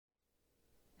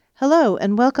Hello,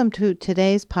 and welcome to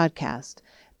today's podcast,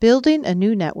 Building a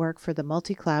New Network for the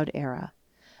Multi-Cloud Era.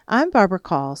 I'm Barbara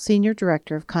Call, Senior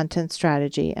Director of Content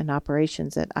Strategy and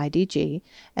Operations at IDG,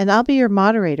 and I'll be your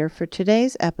moderator for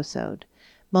today's episode,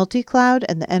 Multi-Cloud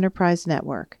and the Enterprise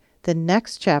Network, the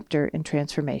next chapter in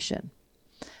transformation.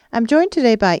 I'm joined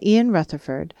today by Ian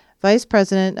Rutherford, Vice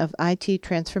President of IT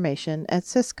Transformation at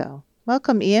Cisco.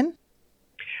 Welcome, Ian.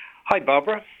 Hi,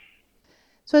 Barbara.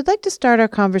 So I'd like to start our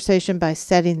conversation by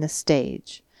setting the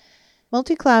stage.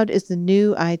 Multi-cloud is the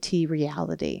new IT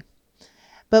reality,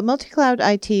 but multi-cloud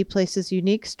IT places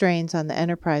unique strains on the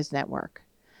enterprise network.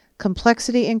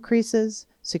 Complexity increases,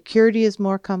 security is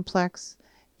more complex,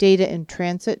 data in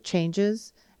transit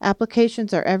changes,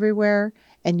 applications are everywhere,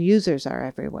 and users are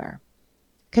everywhere.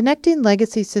 Connecting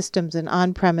legacy systems and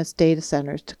on-premise data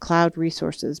centers to cloud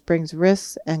resources brings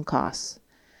risks and costs.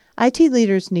 IT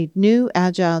leaders need new,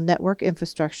 agile network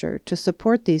infrastructure to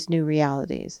support these new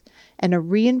realities and a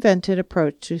reinvented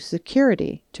approach to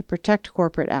security to protect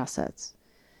corporate assets.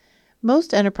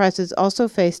 Most enterprises also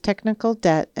face technical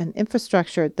debt and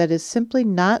infrastructure that is simply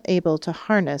not able to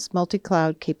harness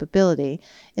multi-cloud capability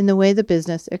in the way the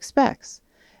business expects.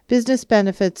 Business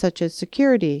benefits such as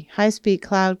security, high-speed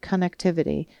cloud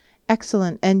connectivity,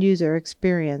 excellent end-user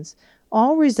experience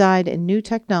all reside in new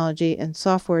technology and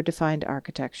software-defined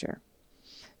architecture.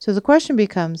 So the question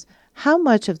becomes, how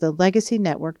much of the legacy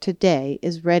network today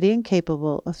is ready and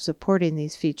capable of supporting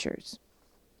these features?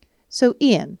 So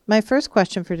Ian, my first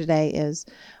question for today is,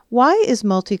 why is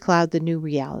multi-cloud the new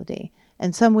reality?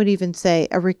 And some would even say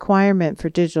a requirement for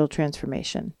digital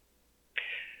transformation.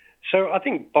 So I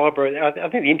think, Barbara, I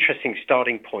think the interesting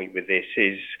starting point with this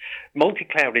is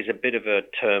multi-cloud is a bit of a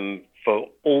term for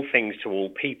all things to all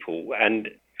people. And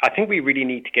I think we really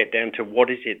need to get down to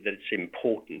what is it that's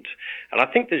important. And I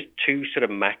think there's two sort of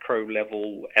macro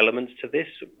level elements to this.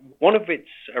 One of it's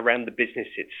around the business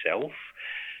itself,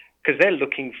 because they're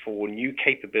looking for new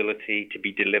capability to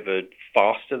be delivered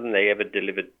faster than they ever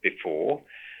delivered before.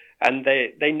 And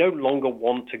they no longer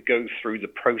want to go through the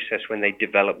process when they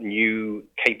develop new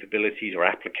capabilities or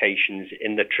applications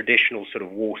in the traditional sort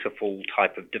of waterfall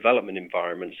type of development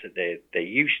environments that they're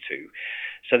used to.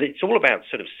 So it's all about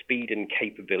sort of speed and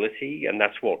capability, and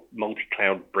that's what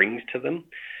multi-cloud brings to them.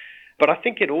 But I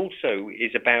think it also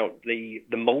is about the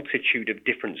multitude of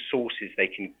different sources they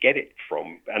can get it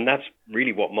from. And that's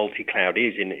really what multi-cloud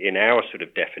is in our sort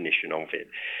of definition of it.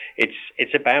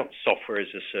 It's about software as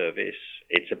a service.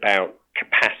 It's about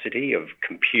capacity of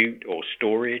compute or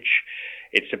storage.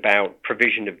 It's about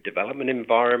provision of development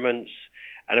environments.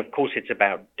 And of course, it's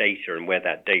about data and where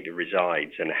that data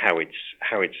resides and how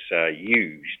it's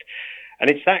used. And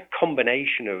it's that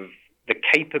combination of the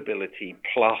capability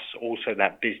plus also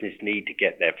that business need to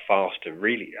get there faster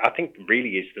really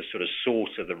is the sort of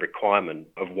source of the requirement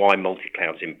of why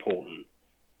multi-cloud is important.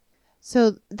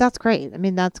 So that's great. I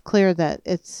mean, that's clear that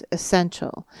it's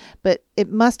essential, but it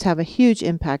must have a huge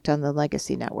impact on the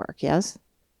legacy network, yes?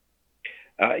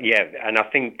 Yeah, and I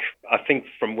think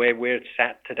from where we're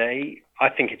sat today, I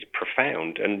think it's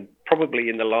profound, and probably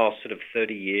in the last sort of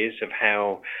 30 years of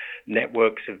how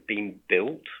networks have been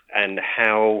built and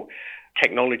how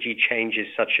technology changes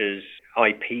such as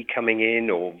IP coming in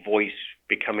or voice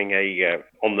becoming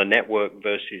on the network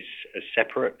versus a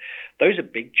separate. Those are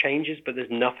big changes, but there's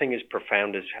nothing as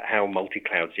profound as how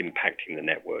multi-cloud's impacting the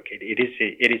network. It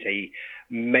is a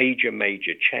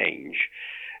major change.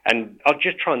 And I'll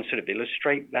just try and sort of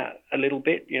illustrate that a little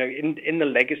bit. You know, in the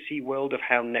legacy world of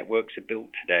how networks are built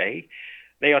today,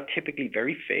 they are typically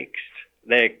very fixed.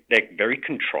 They're very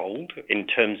controlled in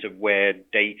terms of where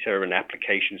data and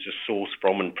applications are sourced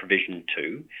from and provisioned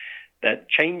to. That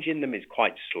change in them is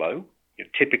quite slow.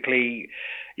 Typically,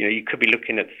 you could be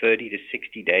looking at 30 to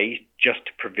 60 days just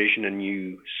to provision a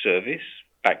new service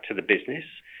back to the business.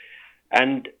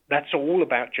 And that's all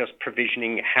about just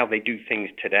provisioning how they do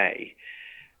things today.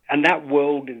 And that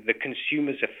world, the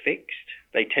consumers are fixed.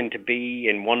 They tend to be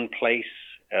in one place.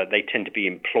 They tend to be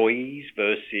employees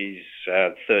versus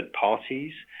third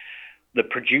parties. The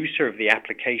producer of the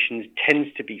applications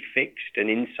tends to be fixed and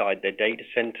inside their data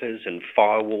centers and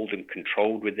firewalled and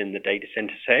controlled within the data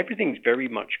center. So everything's very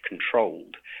much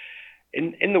controlled.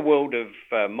 In the world of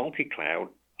multi-cloud,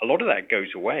 a lot of that goes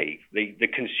away. The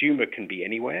consumer can be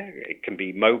anywhere. It can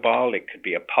be mobile. It could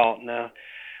be a partner.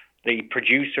 The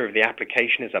producer of the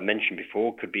application, as I mentioned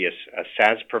before, could be a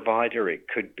SaaS provider. It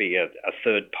could be a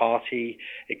third party.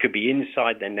 It could be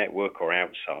inside their network or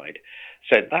outside.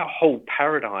 So that whole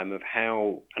paradigm of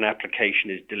how an application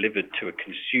is delivered to a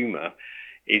consumer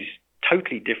is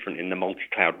totally different in the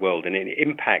multi-cloud world, and it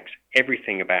impacts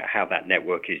everything about how that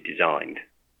network is designed.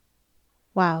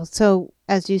 Wow. So,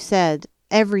 as you said,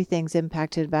 everything's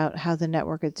impacted about how the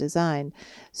network is designed.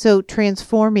 So,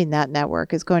 transforming that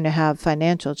network is going to have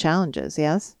financial challenges,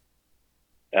 yes?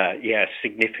 Yeah,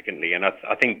 significantly. And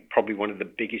I think probably one of the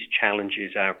biggest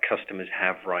challenges our customers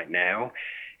have right now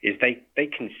is they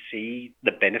can see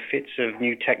the benefits of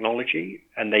new technology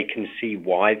and they can see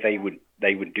why they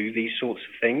would do these sorts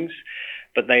of things,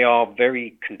 but they are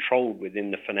very controlled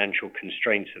within the financial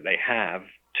constraints that they have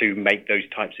to make those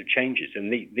types of changes.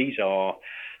 And these are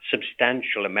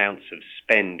substantial amounts of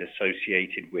spend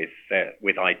associated with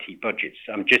IT budgets.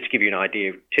 Just to give you an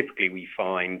idea, typically we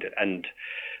find, and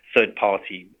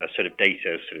third-party sort of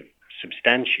data sort of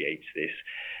substantiates this,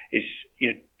 is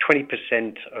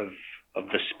 20% of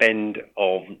the spend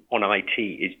on IT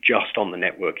is just on the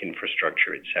network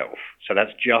infrastructure itself. So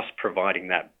that's just providing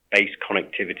that base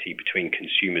connectivity between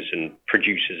consumers and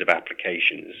producers of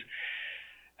applications.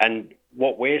 And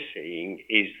what we're seeing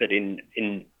is that in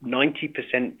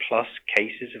 90% plus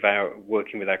cases of our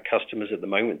working with our customers at the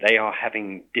moment, they are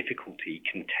having difficulty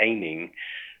containing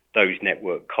those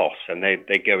network costs, and they're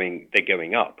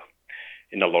going up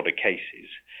in a lot of cases.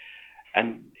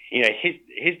 And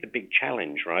here's the big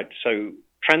challenge, right? So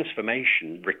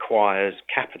transformation requires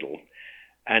capital,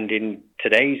 and in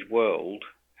today's world,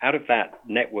 out of that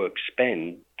network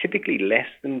spend, typically less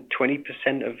than 20%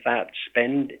 of that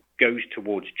spend goes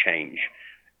towards change.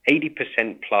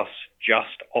 80% plus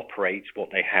just operates what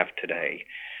they have today.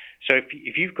 So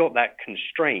if you've got that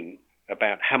constraint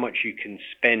about how much you can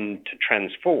spend to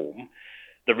transform,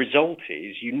 the result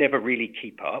is you never really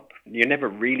keep up. You're never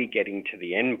really getting to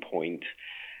the end point.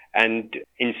 And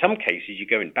in some cases, you're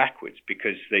going backwards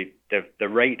because the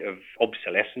rate of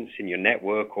obsolescence in your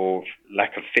network or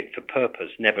lack of fit for purpose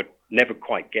never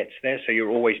quite gets there. So you're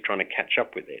always trying to catch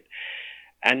up with it.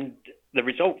 And the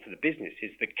result for the business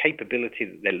is the capability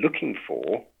that they're looking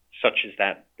for, such as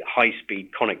that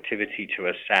high-speed connectivity to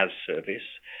a SaaS service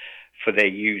for their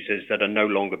users that are no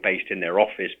longer based in their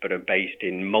office but are based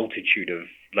in multitude of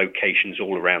locations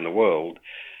all around the world.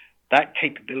 That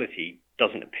capability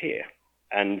doesn't appear.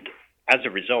 And as a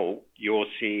result, you're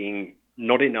seeing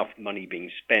not enough money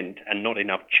being spent and not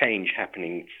enough change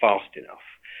happening fast enough.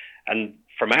 And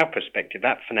from our perspective,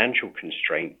 that financial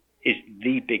constraint is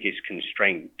the biggest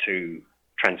constraint to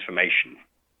transformation.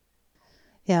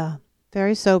 Yeah,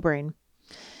 very sobering.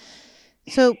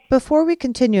 So before we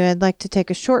continue, I'd like to take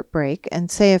a short break and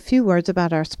say a few words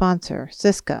about our sponsor,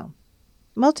 Cisco.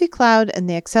 Multi-cloud and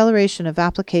the acceleration of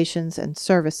applications and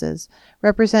services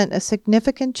represent a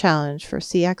significant challenge for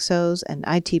CXOs and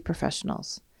IT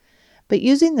professionals. But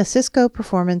using the Cisco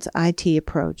Performance IT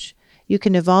approach, you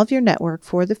can evolve your network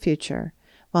for the future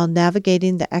while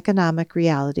navigating the economic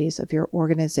realities of your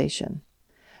organization.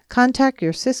 Contact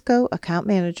your Cisco account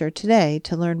manager today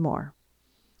to learn more.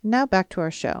 Now back to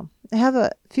our show. I have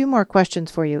a few more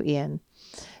questions for you, Ian.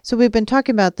 So we've been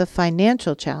talking about the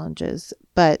financial challenges,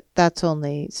 but that's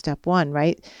only step one,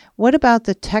 right? What about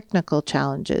the technical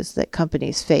challenges that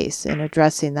companies face in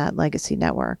addressing that legacy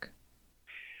network?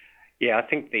 Yeah, I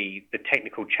think the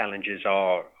technical challenges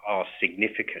are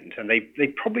significant, and they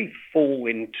probably fall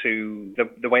into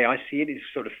the way I see it is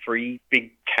sort of three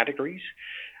big categories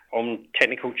on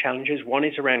technical challenges. One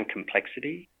is around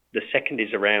complexity, the second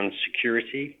is around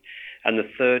security, and the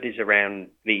third is around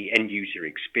the end user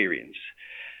experience.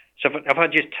 So if I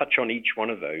just touch on each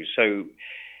one of those. So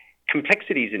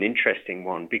complexity is an interesting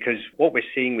one because what we're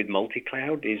seeing with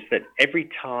multi-cloud is that every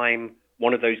time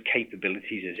one of those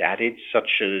capabilities is added,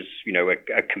 such as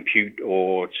a compute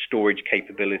or storage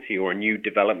capability or a new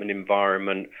development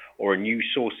environment or a new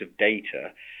source of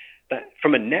data, that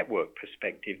from a network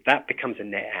perspective, that becomes a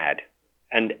net add.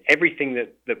 And everything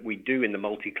that we do in the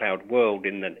multi-cloud world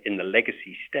in the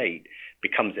legacy state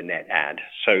becomes a net add.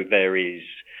 So there is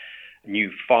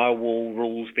new firewall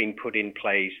rules being put in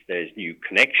place, there's new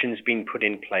connections being put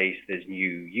in place, there's new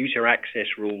user access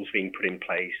rules being put in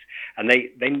place, and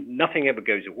they nothing ever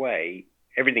goes away,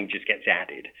 everything just gets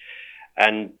added.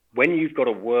 And when you've got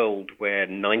a world where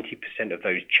 90% of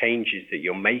those changes that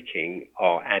you're making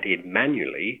are added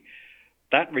manually,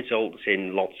 that results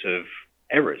in lots of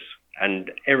errors.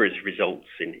 And errors results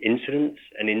in incidents,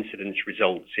 and incidents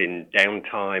results in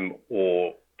downtime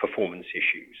or performance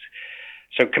issues.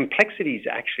 So complexity is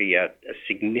actually a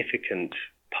significant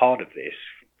part of this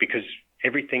because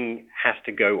everything has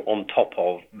to go on top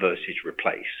of versus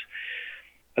replace.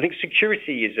 I think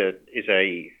security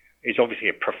is obviously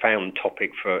a profound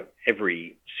topic for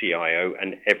every CIO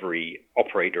and every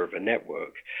operator of a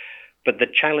network. But the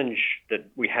challenge that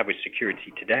we have with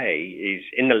security today is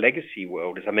in the legacy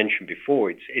world, as I mentioned before,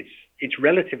 it's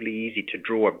relatively easy to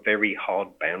draw a very hard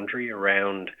boundary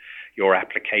around your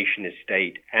application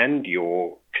estate and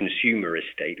your consumer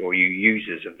estate or your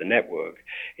users of the network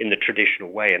in the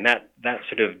traditional way. And that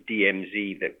sort of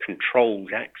DMZ that controls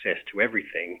access to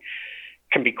everything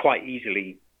can be quite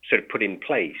easily sort of put in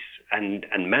place and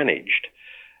managed.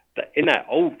 In that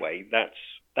old way,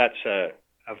 that's a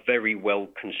very well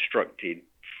constructed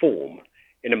form.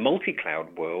 In a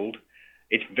multi-cloud world,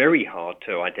 it's very hard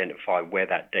to identify where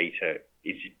that data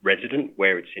is resident,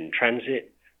 where it's in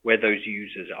transit, where those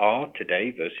users are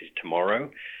today versus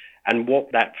tomorrow, and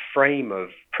what that frame of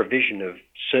provision of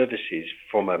services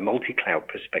from a multi-cloud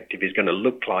perspective is going to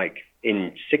look like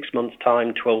in 6 months'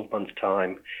 time, 12 months'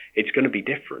 time. It's going to be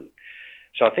different.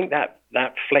 So I think that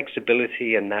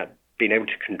flexibility and that being able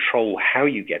to control how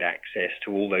you get access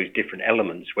to all those different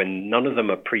elements when none of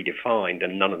them are predefined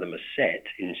and none of them are set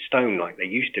in stone like they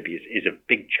used to be is a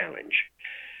big challenge.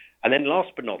 And then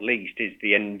last but not least is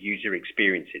the end user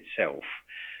experience itself.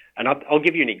 And I'll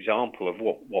give you an example of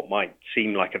what might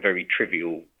seem like a very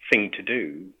trivial thing to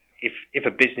do. If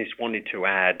a business wanted to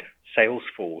add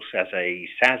Salesforce as a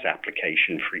SaaS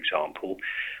application, for example,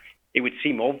 it would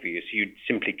seem obvious. You'd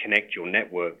simply connect your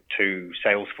network to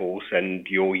Salesforce and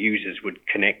your users would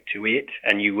connect to it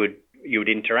and you would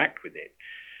interact with it.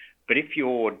 But if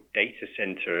your data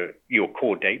center, your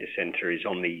core data center is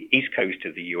on the East Coast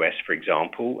of the US, for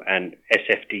example, and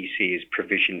SFDC is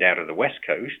provisioned out of the West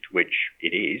Coast, which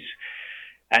it is,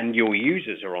 and your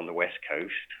users are on the West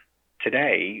Coast,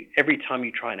 today, every time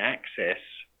you try and access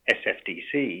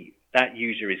SFDC, that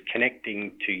user is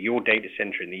connecting to your data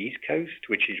center in the East Coast,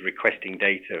 which is requesting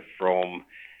data from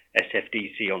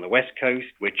SFDC on the West Coast,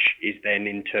 which is then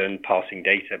in turn passing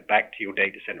data back to your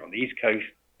data center on the East Coast,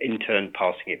 in turn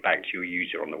passing it back to your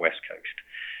user on the West Coast.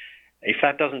 If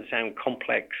that doesn't sound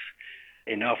complex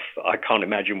enough, I can't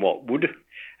imagine what would.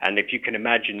 And if you can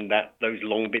imagine that those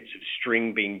long bits of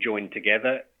string being joined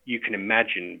together, you can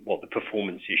imagine what the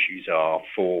performance issues are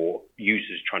for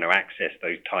users trying to access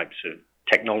those types of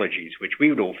technologies, which we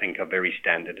would all think are very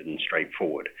standard and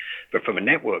straightforward. But from a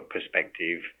network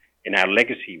perspective, in our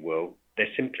legacy world, they're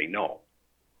simply not.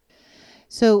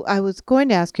 So I was going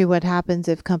to ask you what happens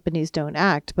if companies don't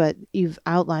act, but you've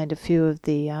outlined a few of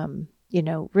the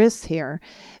risks here.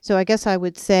 So I guess I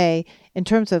would say in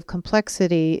terms of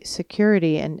complexity,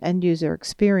 security, and end user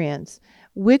experience,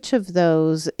 which of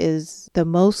those is the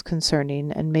most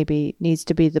concerning and maybe needs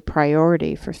to be the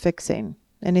priority for fixing?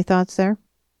 Any thoughts there?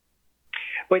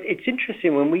 Well, it's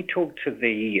interesting when we talk to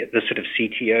the sort of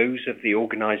CTOs of the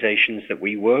organizations that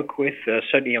we work with,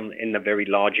 certainly in the very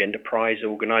large enterprise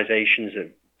organizations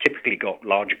that typically got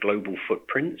large global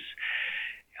footprints.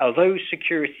 Although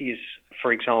security is,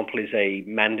 for example, is a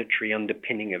mandatory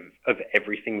underpinning of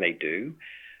everything they do,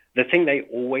 the thing they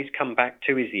always come back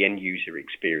to is the end user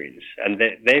experience. And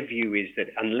their view is that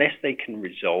unless they can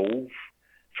resolve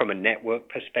from a network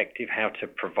perspective how to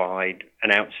provide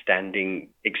an outstanding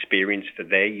experience for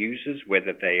their users,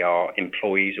 whether they are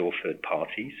employees or third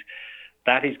parties,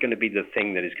 that is going to be the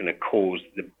thing that is going to cause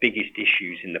the biggest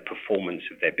issues in the performance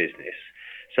of their business.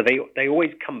 So they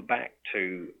always come back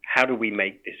to how do we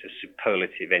make this a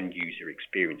superlative end user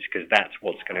experience, because that's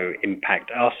what's going to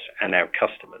impact us and our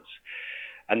customers.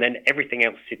 And then everything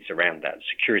else sits around that.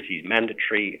 Security is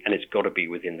mandatory, and it's got to be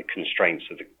within the constraints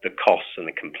of the costs and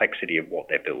the complexity of what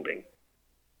they're building.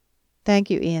 Thank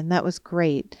you, Ian. That was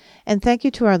great. And thank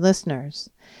you to our listeners.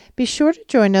 Be sure to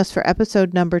join us for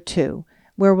episode number 2,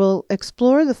 where we'll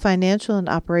explore the financial and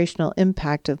operational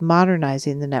impact of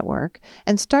modernizing the network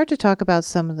and start to talk about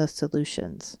some of the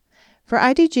solutions. For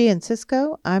IDG and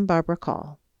Cisco, I'm Barbara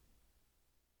Call.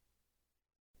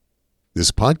 This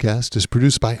podcast is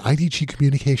produced by IDG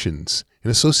Communications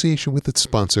in association with its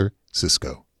sponsor,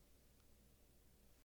 Cisco.